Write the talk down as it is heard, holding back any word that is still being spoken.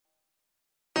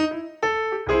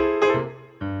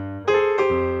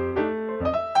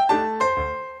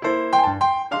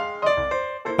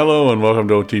Hello and welcome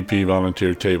to OTP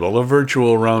Volunteer Table, a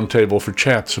virtual roundtable for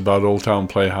chats about Old Town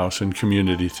Playhouse and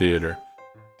community theater.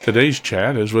 Today's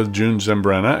chat is with June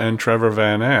Zambrana and Trevor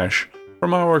Van Ash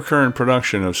from our current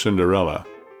production of Cinderella.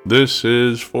 This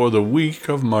is for the week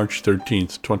of March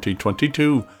 13th,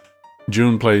 2022.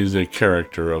 June plays a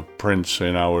character of Prince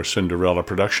in our Cinderella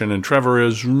production, and Trevor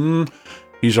is,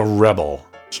 he's a rebel.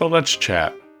 So let's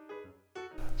chat.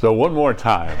 So one more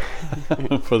time,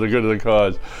 for the good of the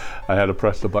cause, I had to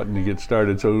press the button to get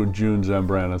started. So June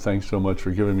Zambrana, thanks so much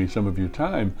for giving me some of your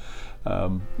time.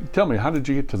 Tell me, how did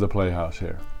you get to the Playhouse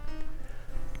here?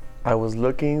 I was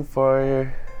looking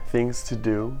for things to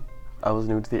do. I was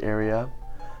new to the area,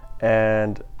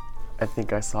 and I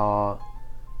think I saw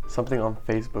something on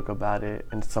Facebook about it,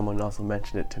 and someone also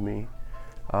mentioned it to me,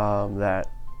 that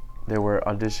there were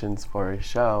auditions for a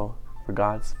show for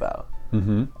Godspell.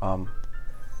 Mm-hmm.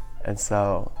 And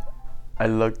so I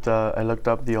looked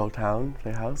up the Old Town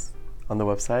Playhouse on the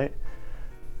website,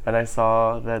 and I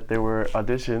saw that there were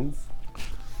auditions,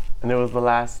 and it was the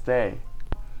last day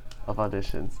of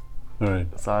auditions. All right.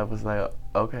 So I was like,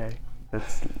 okay,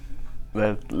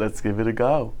 let's give it a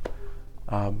go.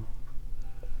 And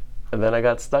then I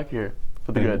got stuck here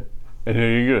for the good. And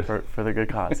here you go. For the good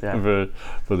cause, yeah.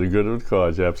 for the good of the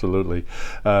cause, absolutely.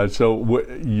 So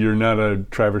you're not a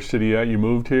Traverse City yet? You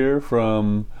moved here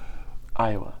from?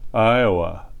 Iowa.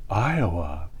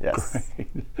 Iowa. Yes. Great.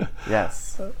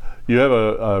 Yes. You have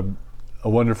a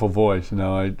wonderful voice.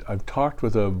 Now, I've talked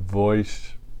with a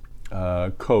voice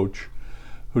coach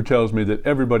who tells me that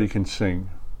everybody can sing.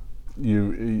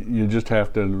 You just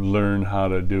have to learn how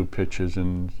to do pitches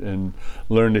and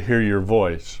learn to hear your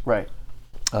voice. Right.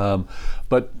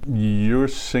 But your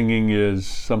singing is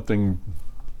something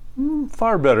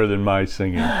far better than my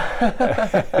singing.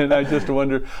 And I just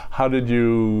wonder, how did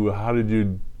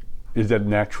you, is that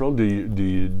natural?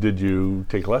 Did you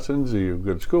take lessons? Did you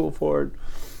go to school for it?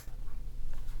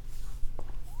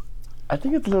 I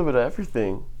think it's a little bit of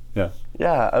everything. Yeah.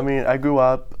 Yeah, I mean, I grew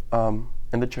up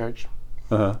in the church.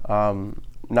 Uh-huh.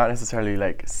 Not necessarily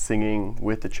like singing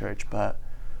with the church, but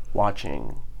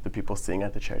watching the people sing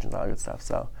at the church and all that good stuff.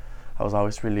 So I was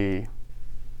always really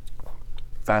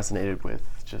fascinated with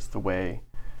just the way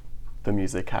the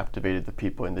music captivated the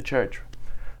people in the church.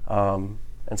 And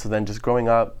so then just growing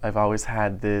up, I've always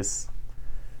had this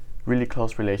really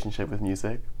close relationship with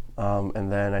music.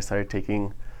 And then I started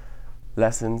taking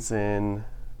lessons in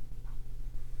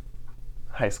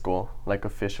high school, like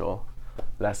official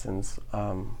lessons,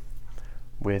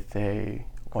 with a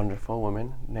wonderful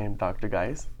woman named Dr.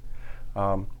 Geis.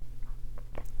 And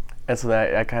so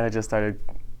then I kind of just started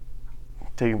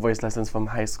taking voice lessons from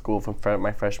high school, from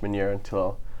my freshman year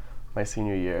until my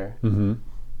senior year. Mm-hmm.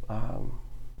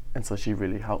 And so she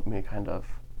really helped me kind of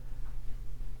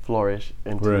flourish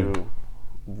into Right.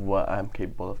 what I'm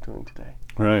capable of doing today.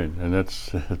 Right, and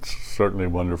it's certainly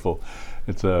wonderful.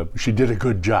 She did a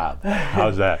good job.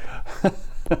 How's that?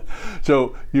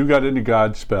 So you got into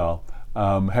Godspell.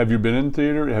 Have you been in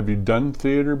theater? Have you done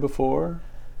theater before?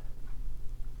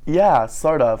 Yeah,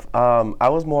 sort of. I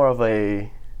was more of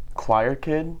a choir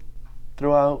kid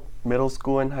throughout middle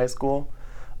school and high school.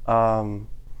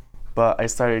 But I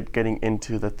started getting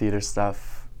into the theater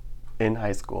stuff in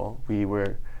high school. We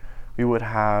would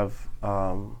have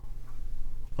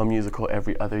a musical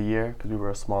every other year because we were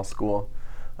a small school.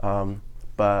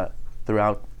 But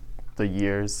throughout the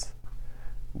years,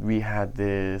 we had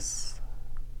this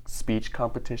speech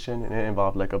competition, and it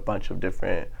involved like a bunch of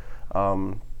different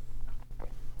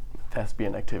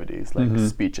thespian activities, like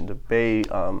speech and debate,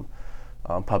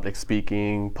 public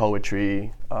speaking,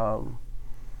 poetry,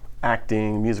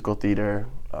 acting, musical theater,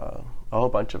 a whole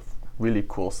bunch of really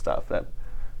cool stuff that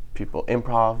people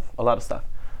improv, a lot of stuff.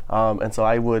 And so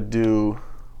I would do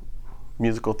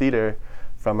musical theater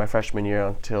from my freshman year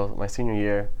until my senior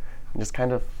year, and that's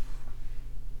kind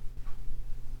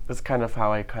of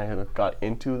how I kind of got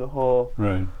into the whole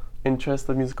Right. interest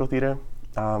of musical theater.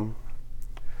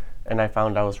 And I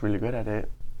found I was really good at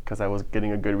it because I was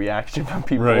getting a good reaction from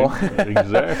people. Right,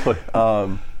 exactly.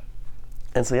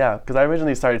 And so yeah, because I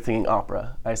originally started singing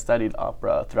opera. I studied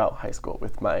opera throughout high school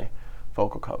with my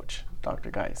vocal coach, Dr.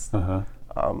 Geis. Uh-huh.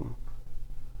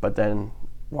 But then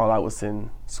while I was in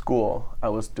school, I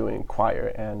was doing choir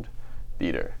and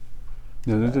theater.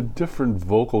 Now, there's a different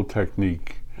vocal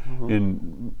technique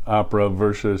in opera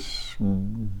versus,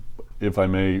 if I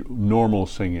may, normal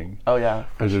singing. Oh yeah, for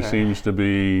Because sure. there seems to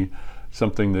be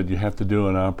something that you have to do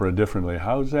in opera differently.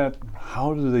 How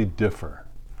do they differ?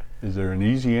 Is there an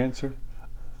easy answer?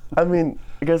 I mean,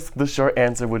 I guess the short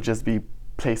answer would just be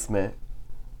placement.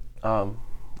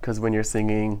 Because when you're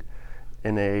singing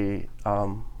in a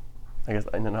I guess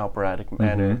in an operatic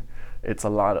manner, it's a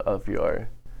lot of your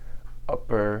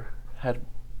upper head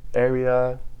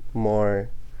area, more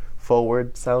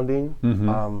forward sounding,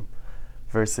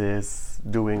 versus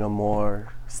doing a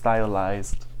more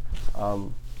stylized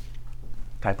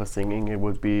type of singing. It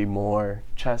would be more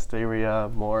chest area,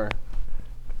 more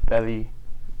belly,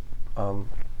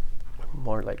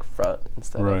 more like front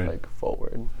instead Right. of like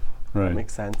forward. Right. That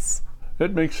makes sense.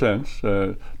 It makes sense.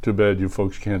 Too bad you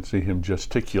folks can't see him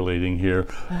gesticulating here,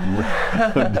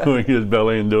 doing his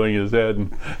belly and doing his head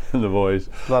and the voice.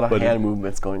 A lot of But hand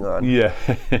movements going on. yeah,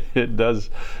 it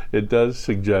does. It does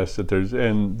suggest that there's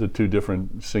and the two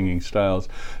different singing styles.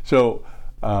 So,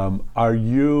 are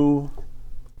you?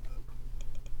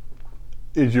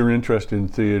 Is your interest in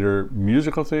theater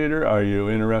musical theater? Are you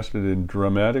interested in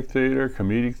dramatic theater,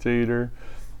 comedic theater?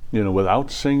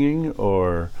 Without singing,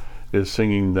 or is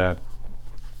singing that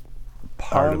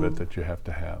part of it that you have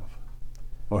to have?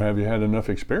 Or have you had enough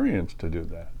experience to do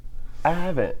that? I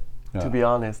haven't, Yeah. to be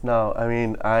honest. No, I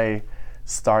mean, I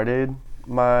started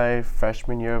my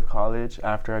freshman year of college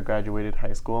after I graduated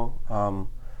high school,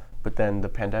 but then the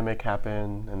pandemic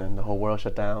happened, and then the whole world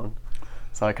shut down.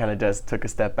 So I kind of just took a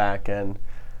step back and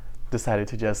decided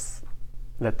to just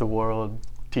let the world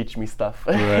teach me stuff,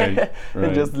 Right, right.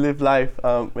 and just live life.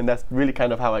 And that's really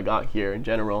kind of how I got here in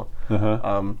general.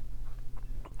 Uh-huh.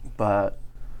 But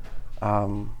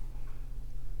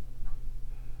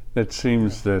It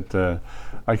seems that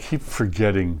I keep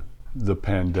forgetting the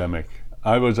pandemic.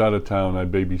 I was out of town. I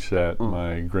babysat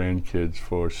my grandkids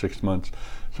for 6 months,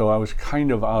 so I was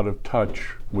kind of out of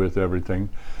touch with everything.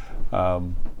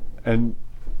 And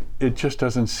it just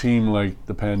doesn't seem like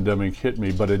the pandemic hit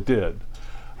me, but it did.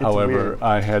 However, weird.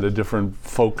 I had a different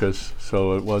focus,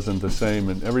 so it wasn't the same.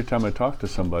 And every time I talk to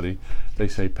somebody, they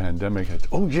say pandemic. It's,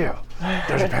 oh yeah,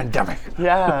 there's a pandemic.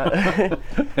 yeah.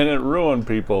 And it ruined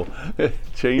people. It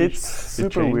changed. It's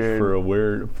super it changed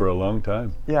weird. for a long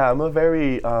time. Yeah, I'm a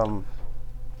very, I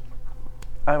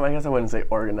guess I wouldn't say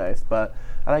organized, but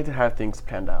I like to have things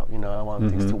planned out. I want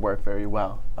things to work very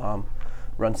well,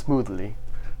 run smoothly.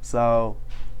 So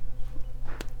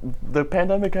the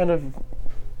pandemic kind of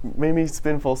made me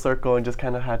spin full circle and just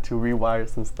kind of had to rewire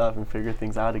some stuff and figure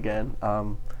things out again.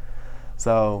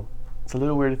 So it's a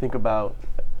little weird to think about.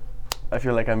 I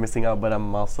feel like I'm missing out, but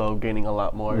I'm also gaining a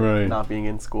lot more Right. not being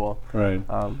in school. Right.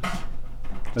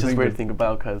 It's just weird to think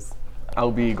about because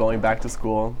I'll be going back to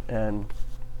school and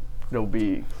there'll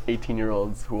be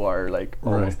 18-year-olds who are like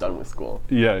almost Right. done with school.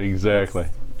 Yeah, exactly.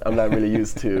 I'm not really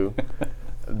used to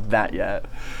that yet.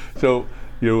 So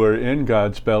you were in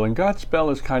Godspell, and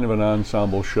Godspell is kind of an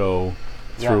ensemble show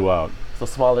Yeah. throughout. It's a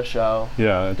smaller show,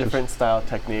 Yeah. it's different style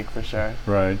technique for sure.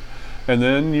 right. And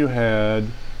then you had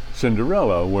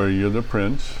Cinderella, where you're the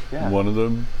prince, Yeah. one of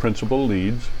the principal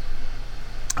leads.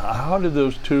 How did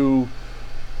those two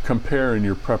compare in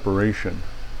your preparation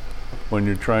when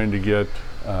you're trying to get,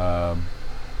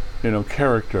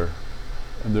 character?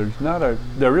 And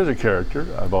there is a character.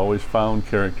 I've always found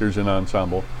characters in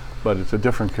ensemble, but it's a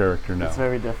different character now. It's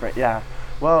very different, yeah.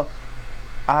 Well,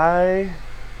 I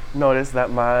noticed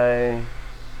that my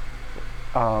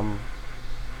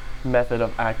method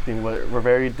of acting were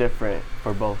very different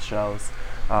for both shows.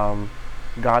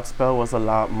 Godspell was a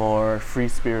lot more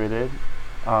free-spirited,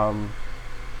 and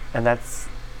that's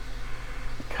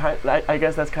I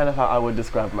guess that's kind of how I would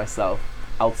describe myself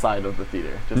outside of the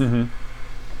theater. Just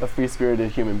a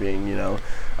free-spirited human being,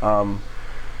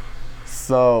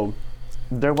 So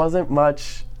there wasn't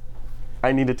much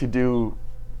I needed to do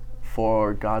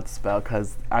for Godspell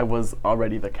because I was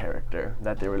already the character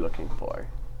that they were looking for.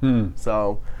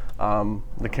 So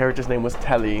the character's name was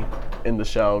Telly in the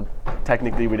show.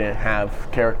 Technically, we didn't have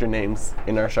character names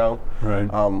in our show, Right.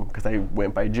 Because I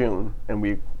went by June, and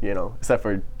we, except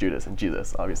for Judas and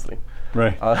Jesus, obviously.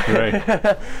 Right.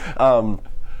 Right.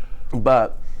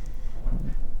 But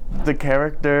the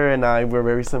character and I were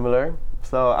very similar,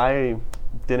 so I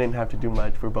didn't have to do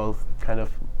much. We're both kind of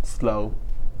slow,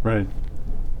 Right.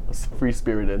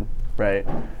 free-spirited, right?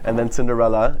 And then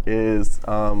Cinderella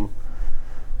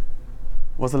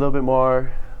was a little bit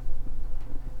more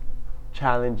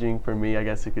challenging for me, I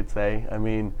guess you could say. I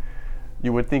mean,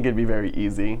 you would think it'd be very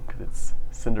easy because it's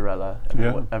Cinderella.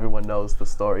 Everyone knows the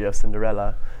story of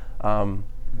Cinderella.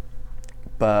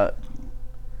 But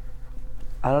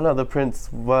I don't know, the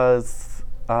prince was,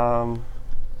 I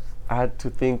had to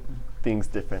think things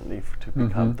differently to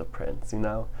become the prince,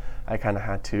 I kind of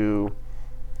had to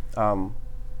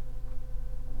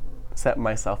set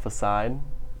myself aside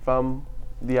from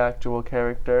the actual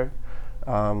character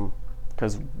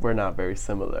because we're not very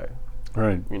similar,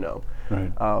 Right. you know.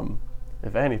 Right.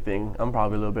 If anything, I'm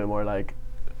probably a little bit more like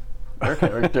her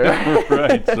character.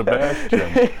 Right,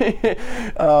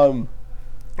 Sebastian.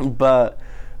 But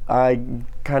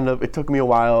it took me a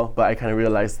while, but I kind of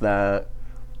realized that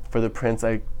for the prince,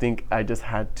 I think I just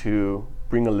had to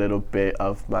bring a little bit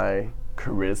of my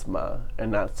charisma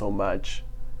and not so much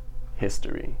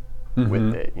history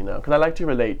with it, because I like to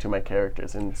relate to my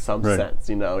characters in some sense,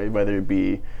 whether it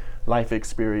be life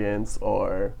experience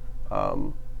or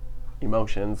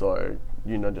emotions or,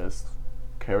 just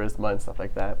charisma and stuff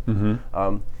like that.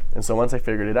 And so once I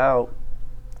figured it out,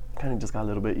 kind of just got a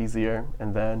little bit easier,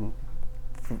 and then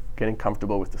getting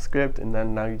comfortable with the script, and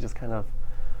then now you just kind of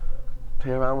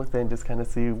play around with it and just kind of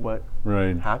see what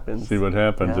happens. See what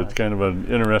happens. Yeah. It's kind of an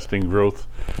interesting growth.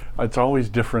 It's always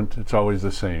different. It's always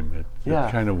the same.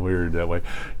 It's kind of weird that way.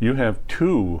 You have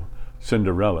 2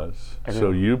 Cinderellas, so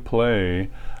you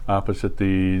play opposite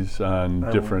these on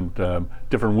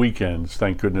different weekends.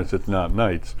 Thank goodness it's not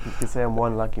nights. You can say I'm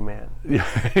one lucky man.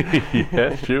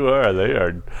 Yes, you are. They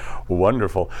are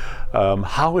wonderful.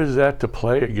 How is that to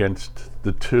play against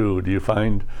the 2? Do you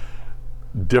find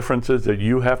differences that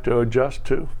you have to adjust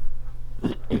to?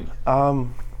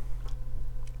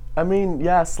 I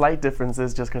mean, slight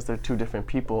differences just because they're 2 different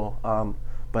people.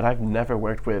 But I've never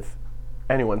worked with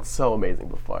anyone so amazing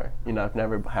before. I've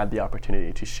never had the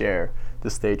opportunity to share the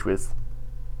stage with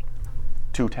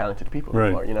 2 talented people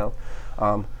before.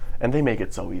 And they make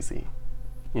it so easy.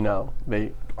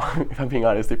 They, if I'm being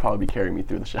honest, they probably carry me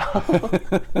through the show.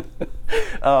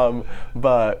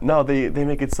 But no, they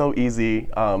make it so easy,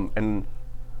 and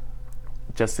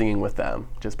just singing with them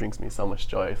just brings me so much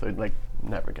joy. So it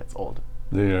never gets old.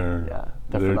 They're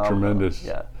phenomenal. tremendous.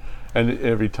 Yeah. And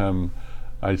every time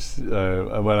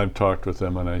when I've talked with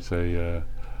them and I say,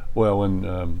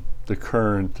 when the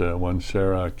current one,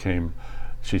 Sarah, came,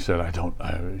 she said,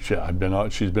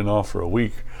 she's been off for a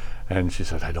week, and she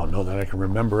said, I don't know that I can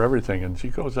remember everything. And she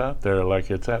goes out there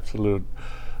like it's absolute,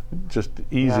 just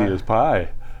easy as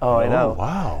pie. Oh, I know.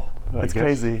 Wow. It's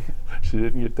crazy. She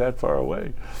didn't get that far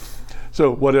away. So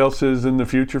what else is in the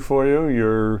future for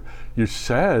you? You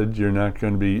said you're not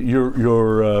going to be,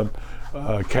 you're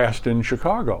cast in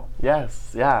Chicago.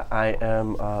 Yes, yeah. I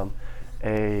am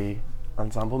a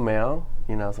ensemble male,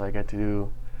 so I get to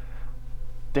do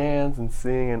dance and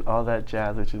sing and all that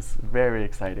jazz, which is very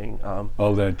exciting.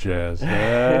 All that jazz.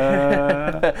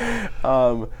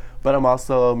 But I'm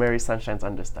also Mary Sunshine's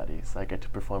understudy, so I get to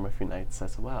perform a few nights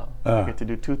as well. So I get to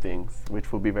do 2 things,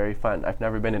 which will be very fun. I've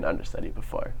never been an understudy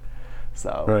before.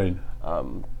 So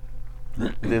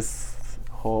this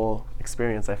whole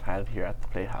experience I've had here at the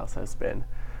Playhouse has been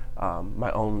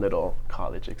my own little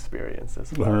college experience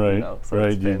as well. Right, So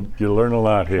you learn a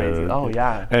lot here. crazy. Oh,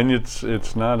 yeah. And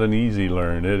it's not an easy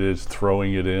learn. It is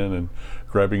throwing it in and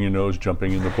grabbing your nose,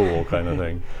 jumping in the pool kind of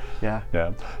thing. Yeah.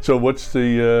 Yeah. So what's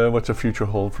the future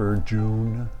hold for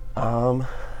June?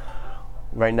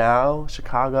 Right now,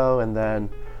 Chicago, and then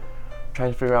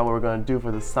trying to figure out what we're going to do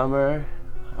for the summer.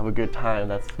 Have a good time.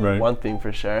 That's one thing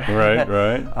for sure. Right.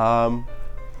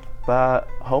 But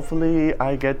hopefully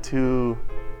I get to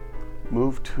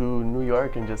move to New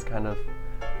York and just kind of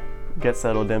get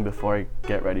settled in before I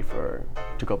get ready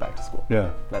to go back to school.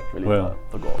 Yeah. That's really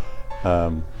the goal.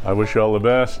 I wish you all the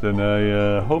best, and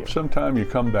I hope sometime you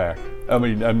come back. I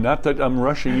mean, I'm not that I'm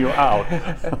rushing you out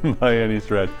by any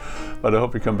stretch, but I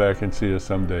hope you come back and see us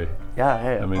someday. Yeah,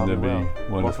 hey, I mean, that'd be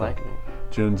wonderful. Most likely.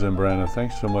 June Zambrana,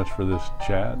 thanks so much for this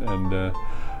chat, and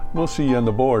we'll see you on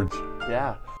the boards.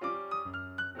 Yeah.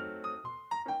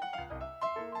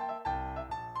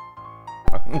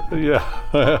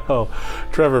 Yeah, well,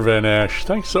 Trevor Van Ash,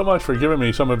 thanks so much for giving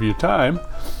me some of your time.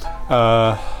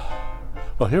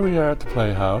 Well, here we are at the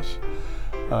Playhouse,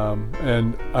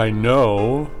 and I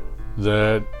know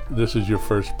that this is your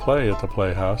first play at the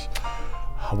Playhouse.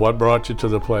 What brought you to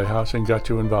the Playhouse and got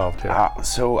you involved here?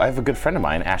 So I have a good friend of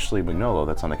mine, Ashley Mignolo,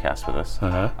 that's on the cast with us,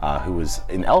 who was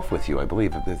in Elf with you, I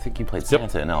believe. I think you played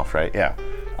Santa in Elf, right? Yeah.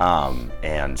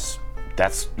 And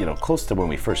that's close to when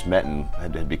we first met and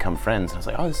had become friends. And I was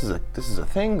like, oh, this is a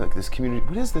thing, like this community.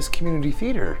 What is this community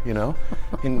theater?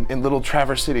 In little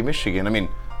Traverse City, Michigan. I mean,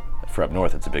 for up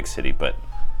north, it's a big city, but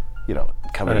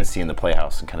coming and seeing the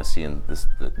Playhouse and kind of seeing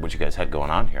what you guys had going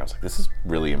on here, I was like, this is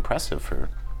really impressive for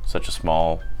such a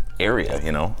small area,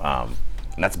 and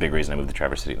that's a big reason I moved to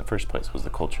Traverse City in the first place, was the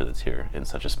culture that's here in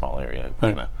such a small area.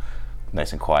 Kind of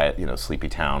nice and quiet, sleepy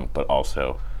town, but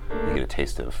also you get a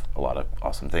taste of a lot of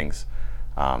awesome things.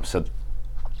 So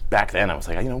back then I was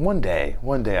like, one day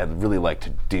I'd really like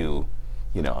to do,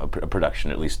 a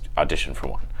production, at least audition for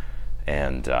one.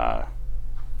 And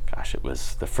gosh, it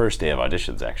was the first day of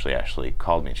auditions, actually. Ashley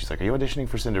called me and she's like, are you auditioning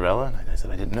for Cinderella? And I said,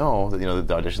 I didn't know that, the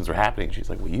auditions were happening. She's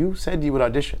like, well, you said you would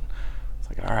audition.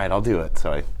 like, all right, I'll do it.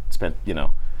 So I spent, a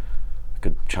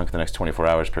good chunk of the next 24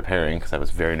 hours preparing because I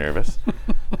was very nervous.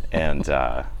 And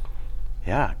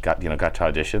got to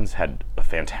auditions, had a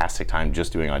fantastic time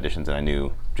just doing auditions, and I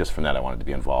knew just from that I wanted to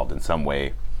be involved in some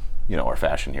way, or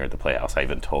fashion here at the Playhouse. I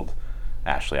even told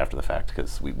Ashley after the fact,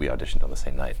 because we auditioned on the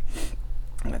same night.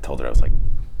 And I told her, I was like,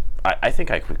 I think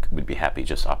I would be happy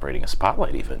just operating a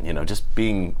spotlight even, just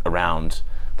being around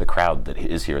the crowd that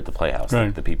is here at the Playhouse, right.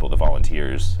 like the people, the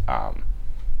volunteers,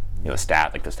 the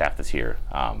staff that's here.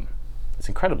 It's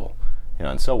incredible,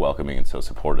 and so welcoming and so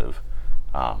supportive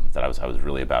that I was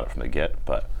really about it from the get.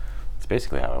 But it's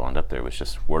basically how I wound up there. It was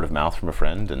just word of mouth from a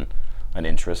friend and an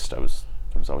interest. I was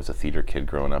always a theater kid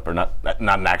growing up, or not an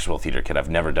actual theater kid. I've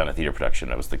never done a theater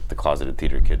production. I was the closeted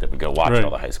theater kid that would go watch right.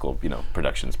 all the high school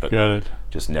productions, but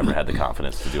just never had the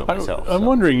confidence to do it myself. I'm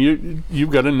wondering,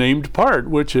 you've got a named part,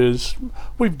 which is,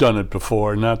 we've done it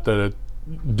before, not that it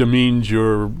demeans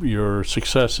your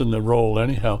success in the role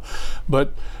anyhow,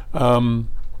 but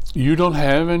you don't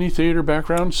have any theater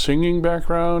background, singing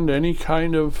background, any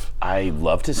kind of... I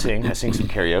love to sing. I sing some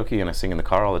karaoke, and I sing in the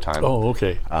car all the time. Oh,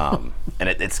 okay. And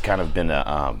it's kind of been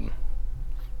a...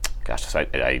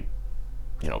 I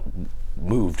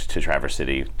moved to Traverse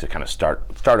City to kind of start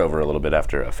over a little bit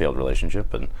after a failed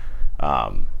relationship, and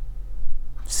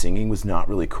singing was not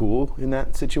really cool in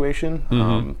that situation.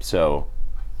 Mm-hmm. So,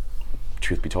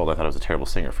 truth be told, I thought I was a terrible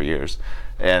singer for years.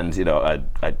 And,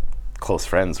 I close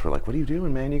friends were like, what are you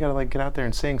doing, man? You gotta get out there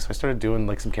and sing. So I started doing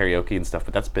some karaoke and stuff,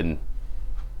 but that's been,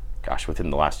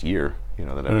 within the last year, that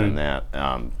I've done that.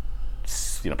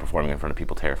 Performing in front of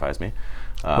people terrifies me.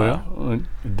 Well,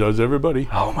 it does everybody.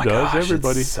 Oh my gosh,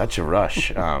 everybody. It's such a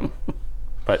rush.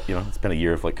 But it's been a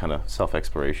year of kind of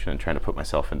self-exploration and trying to put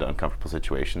myself into uncomfortable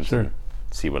situations sure. and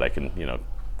see what I can,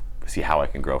 see how I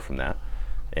can grow from that.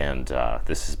 And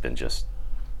this has been just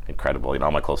incredible.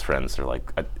 All my close friends are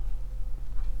like,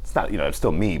 it's not, it's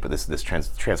still me, but this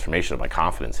transformation of my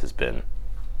confidence has been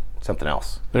something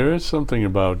else. There is something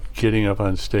about getting up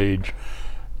on stage,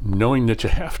 knowing that you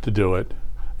have to do it,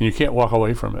 and you can't walk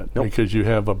away from it. Nope. Because you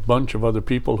have a bunch of other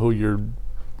people who you're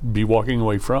be walking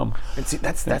away from. And see,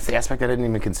 that's the aspect I didn't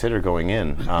even consider going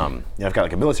in. I've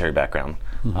got a military background,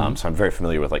 mm-hmm. So I'm very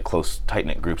familiar with close,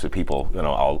 tight-knit groups of people,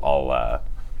 all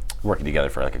working together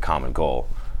for a common goal.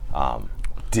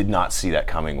 Did not see that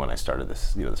coming when I started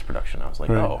this, this production. I was like,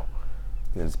 right. oh,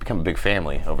 it's become a big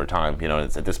family over time.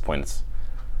 It's at this point,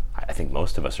 I think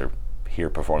most of us are here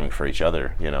performing for each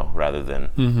other, rather than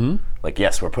mm-hmm.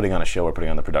 Yes, we're putting on a show, we're putting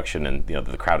on the production, and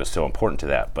the crowd is so important to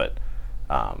that. But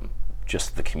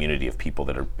just the community of people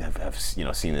that have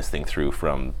seen this thing through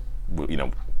from,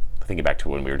 thinking back to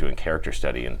when we were doing character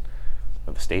study, and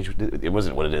the stage, it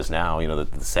wasn't what it is now.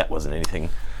 The set wasn't anything,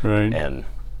 right, and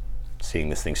seeing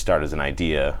this thing start as an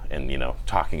idea and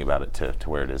talking about it to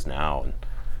where it is now, and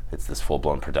it's this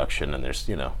full-blown production, and there's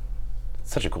it's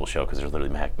such a cool show because there's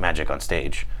literally magic on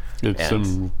stage. It's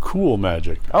some cool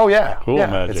magic. Oh yeah, cool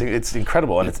magic. It's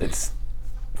incredible, and it's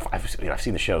I've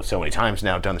seen the show so many times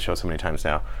now, done the show so many times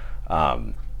now,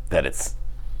 that it's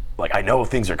I know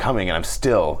things are coming, and I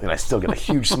still get a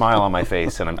huge smile on my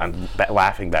face, and I'm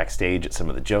laughing backstage at some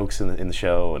of the jokes in the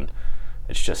show, and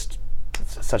it's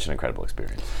such an incredible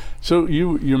experience. So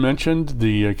you mentioned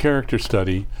the character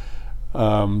study.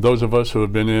 Those of us who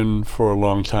have been in for a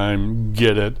long time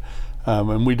get it,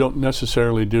 and we don't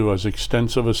necessarily do as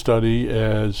extensive a study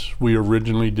as we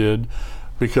originally did,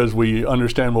 because we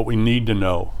understand what we need to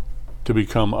know to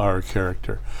become our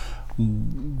character.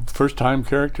 First time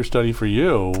character study for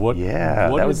you. What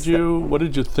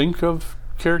did you think of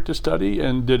character study,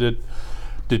 and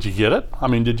did you get it? I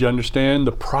mean, did you understand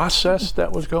the process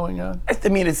that was going on? I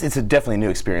mean, it's a definitely new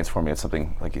experience for me. It's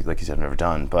something like you said, I've never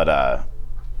done, but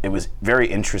it was very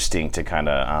interesting to kind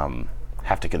of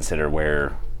have to consider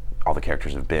where all the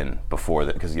characters have been before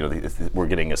that, because we're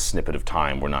getting a snippet of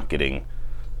time. We're not getting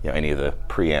any of the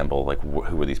preamble,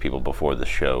 who were these people before the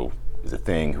show is a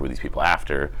thing, who were these people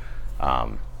after,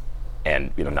 and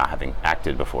not having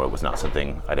acted before, it was not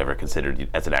something I'd ever considered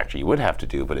as an actor you would have to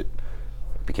do, but it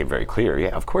became very clear. Yeah,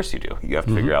 of course you do. You have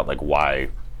to figure out why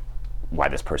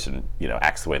this person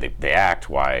acts the way they act,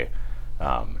 why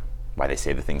they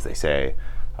say the things they say,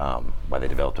 why they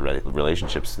develop the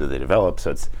relationships that they develop.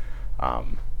 So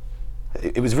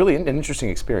it was really an interesting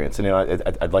experience, and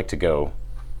I'd like to go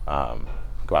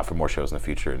out for more shows in the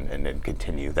future and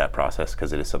continue that process,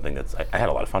 because it is something that's I had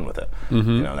a lot of fun with it.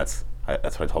 Mm-hmm. That's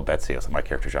what I told Betsy. I was like, my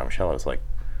character Jean-Michel, I was like,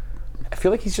 I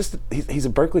feel like he's a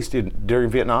Berkeley student during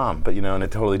Vietnam, but in a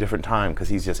totally different time, because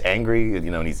he's just angry,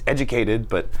 and he's educated,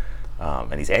 but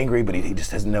and he's angry, but he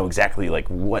just doesn't know exactly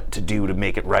what to do to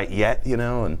make it right yet,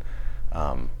 and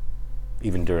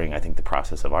even during, I think, the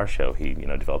process of our show, he,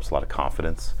 develops a lot of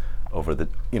confidence over the,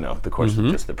 the course of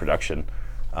just the production.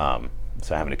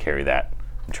 So having to carry that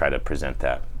and try to present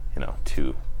that,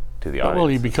 to the audience. Well,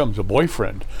 he becomes a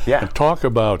boyfriend. Yeah. And talk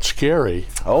about scary.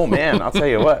 Oh man, I'll tell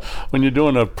you what. When you're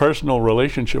doing a personal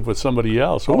relationship with somebody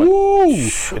else.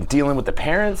 And dealing with the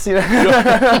parents,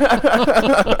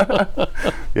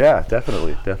 Yeah,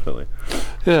 definitely.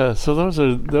 Yeah, so those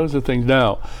are things.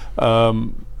 Now,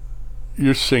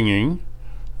 you're singing,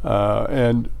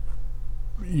 and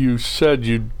you said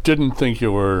you didn't think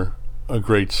you were a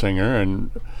great singer,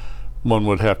 and one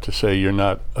would have to say you're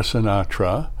not a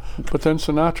Sinatra, but then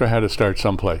Sinatra had to start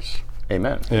someplace.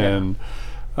 Amen. And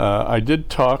I did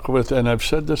talk with, and I've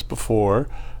said this before,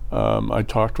 I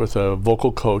talked with a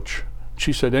vocal coach.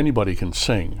 She said anybody can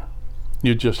sing.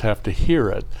 You just have to hear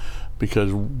it,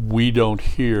 because we don't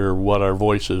hear what our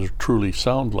voices truly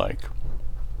sound like.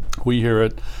 We hear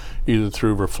it either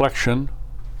through reflection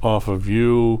off of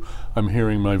you, I'm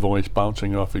hearing my voice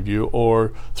bouncing off of you,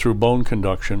 or through bone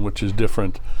conduction, which is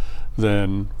different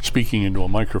than speaking into a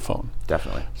microphone.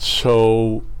 Definitely.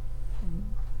 So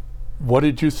what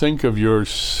did you think of your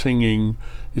singing?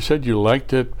 You said you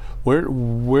liked it.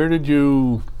 Where did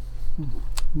you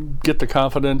get the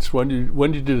confidence? When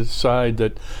did you decide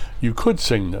that you could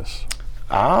sing this?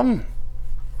 Again,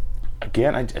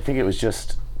 I think it was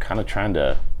just kind of trying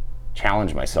to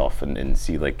challenge myself and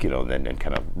see, and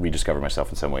kind of rediscover myself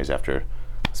in some ways after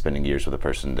spending years with a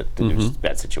person that was just a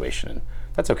bad situation, and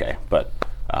that's okay. But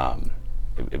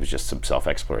it was just some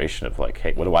self-exploration of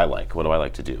hey, what do I like? What do I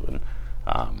like to do? And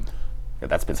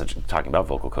that's been talking about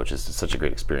vocal coaches. It's such a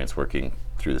great experience working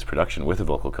through this production with a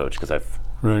vocal coach, because I've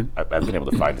been able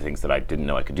to find things that I didn't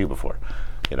know I could do before,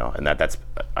 and that's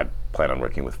I plan on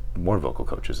working with more vocal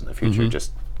coaches in the future.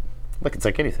 Just it's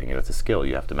like anything, it's a skill.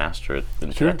 You have to master it,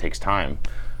 and that takes time.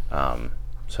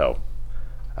 Just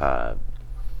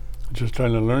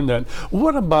trying to learn that.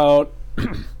 What about,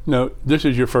 now, this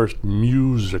is your first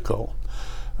musical,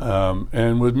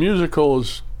 and with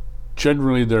musicals,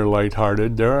 generally they're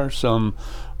lighthearted. There are some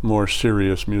more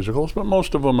serious musicals, but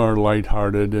most of them are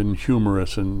lighthearted and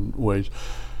humorous in ways.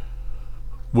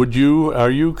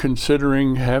 Have you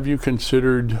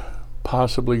considered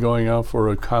possibly going out for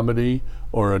a comedy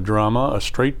or a drama, a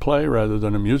straight play, rather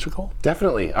than a musical?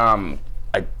 Definitely. I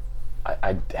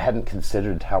hadn't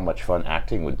considered how much fun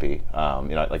acting would be.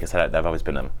 Like I said, I've always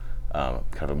been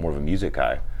kind of more of a music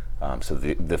guy. So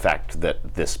the fact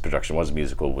that this production was a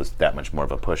musical was that much more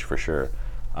of a push for sure.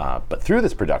 But through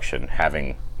this production,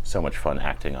 having so much fun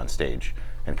acting on stage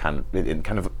and kind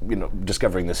of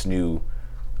discovering this new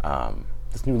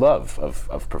love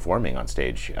of performing on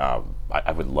stage, I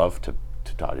would love to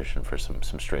audition for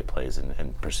some straight plays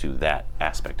and pursue that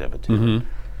aspect of it too,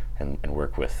 and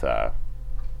work with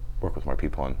more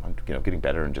people on getting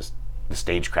better and just the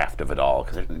stagecraft of it all,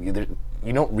 because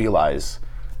you don't realize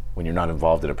when you're not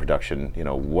involved in a production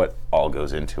what all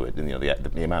goes into it, and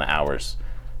the amount of hours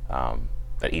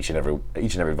that each and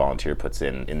every volunteer puts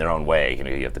in their own way.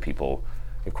 You have the people,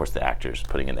 of course, the actors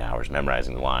putting in the hours,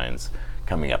 memorizing the lines,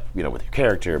 coming up with your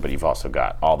character, but you've also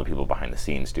got all the people behind the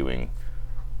scenes doing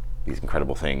these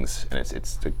incredible things, and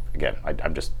it's again,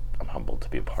 I'm humbled to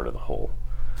be a part of the whole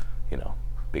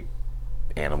big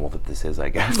animal that this is, I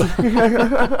guess.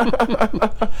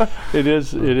 It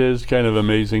is kind of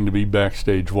amazing to be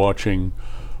backstage watching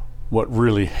what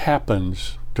really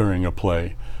happens during a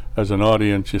play. As an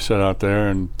audience, you sit out there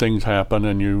and things happen,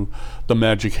 and the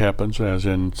magic happens, as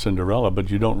in Cinderella, but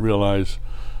you don't realize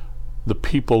the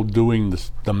people doing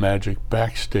the magic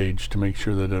backstage to make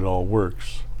sure that it all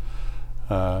works.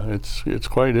 It's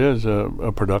quite is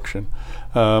a production.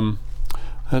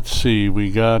 Let's see, we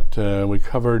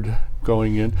covered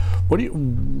going in. What do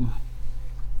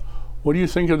you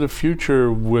think of the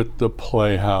future with the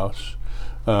Playhouse?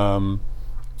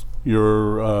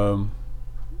 You're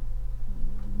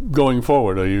going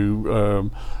forward. Are you?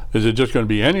 Is it just going to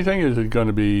be anything? Is it going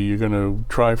to be you're going to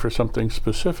try for something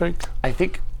specific? I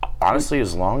think honestly,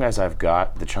 as long as I've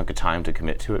got the chunk of time to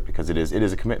commit to it, because it is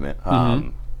a commitment.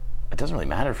 It doesn't really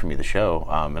matter for me, the show.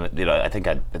 And I think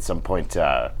at some point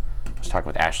I was talking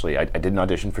with Ashley. I did an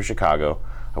audition for Chicago.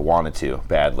 I wanted to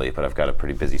badly, but I've got a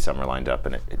pretty busy summer lined up,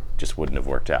 and it just wouldn't have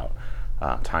worked out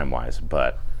time-wise.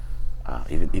 But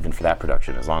even for that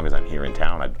production, as long as I'm here in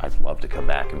town, I'd love to come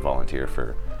back and volunteer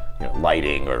for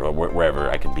lighting or wherever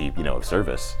I can be of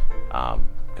service.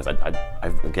 Because I've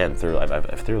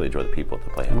thoroughly enjoyed the people at the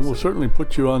Playhouse. We'll certainly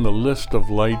put you on the list of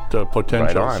light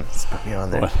potentials. Right on. Let's put me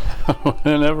on there.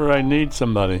 Whenever I need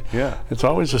somebody. Yeah. It's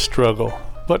always a struggle,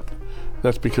 but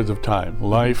that's because of time.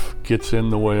 Life gets in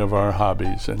the way of our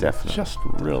hobbies, and Definitely. it's just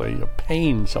really a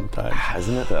pain sometimes.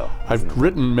 Isn't it though? I've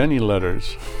written many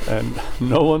letters, and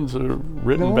no one's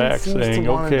written one back seems to saying,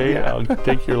 wanna do okay, that." I'll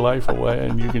take your life away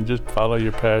and you can just follow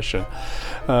your passion.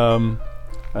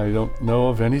 I don't know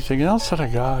of anything else that I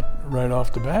got right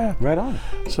off the bat. Right on.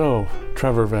 So,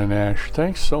 Trevor Van Ash,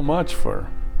 thanks so much for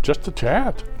just the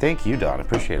chat. Thank you, Don.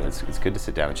 Appreciate it. It's good to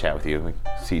sit down and chat with you. We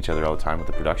see each other all the time with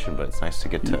the production, but it's nice to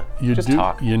get to just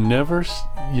talk. You never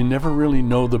really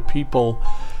know the people.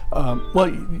 Well,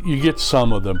 you get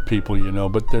some of the people you know,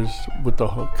 but there's with the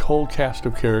whole cast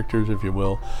of characters, if you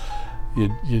will,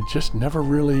 you just never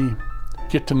really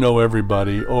get to know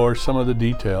everybody or some of the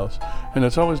details. And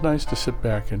it's always nice to sit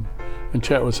back and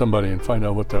chat with somebody and find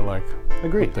out what they're like.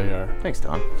 Agreed. What they are. Thanks,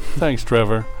 Don. Thanks,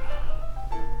 Trevor.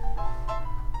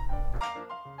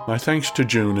 My thanks to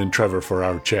June and Trevor for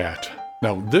our chat.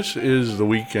 Now, this is the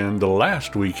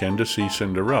last weekend to see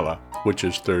Cinderella, which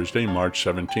is Thursday, March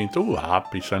 17th. Oh,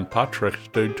 happy St. Patrick's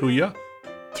Day to you.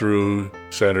 Through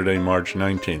Saturday, March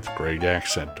 19th. Great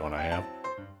accent, don't I have?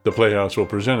 The Playhouse will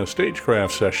present a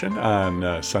stagecraft session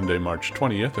on Sunday, March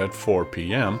 20th at 4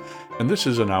 p.m., and this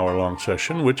is an hour-long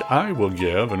session which I will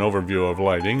give an overview of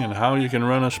lighting and how you can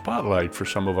run a spotlight for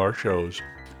some of our shows.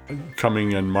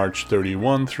 Coming in March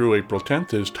 31 through April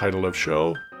 10th is Title of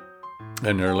Show,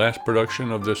 and their last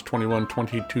production of this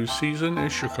 21-22 season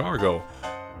is Chicago,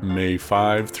 May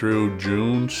 5 through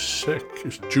June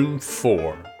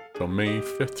 4. So May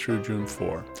 5th through June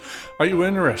 4. Are you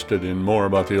interested in more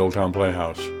about the Old Town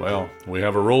Playhouse? Well, we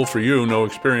have a role for you, no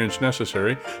experience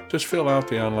necessary. Just fill out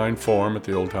the online form at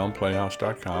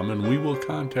theoldtownplayhouse.com and we will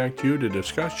contact you to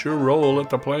discuss your role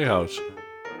at the Playhouse.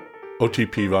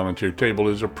 OTP Volunteer Table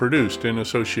is produced in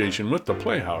association with the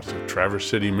Playhouse of Traverse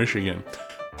City, Michigan.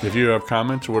 If you have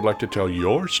comments or would like to tell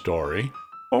your story,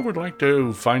 or would like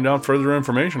to find out further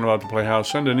information about the Playhouse,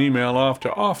 send an email off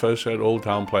to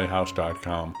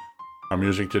office@oldtownplayhouse.com. Our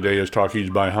music today is Talkies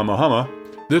by Humma Humma.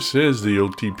 This is the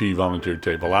OTP Volunteer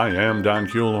Table. I am Don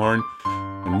Kuhlhorn,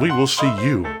 and we will see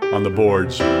you on the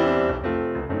boards.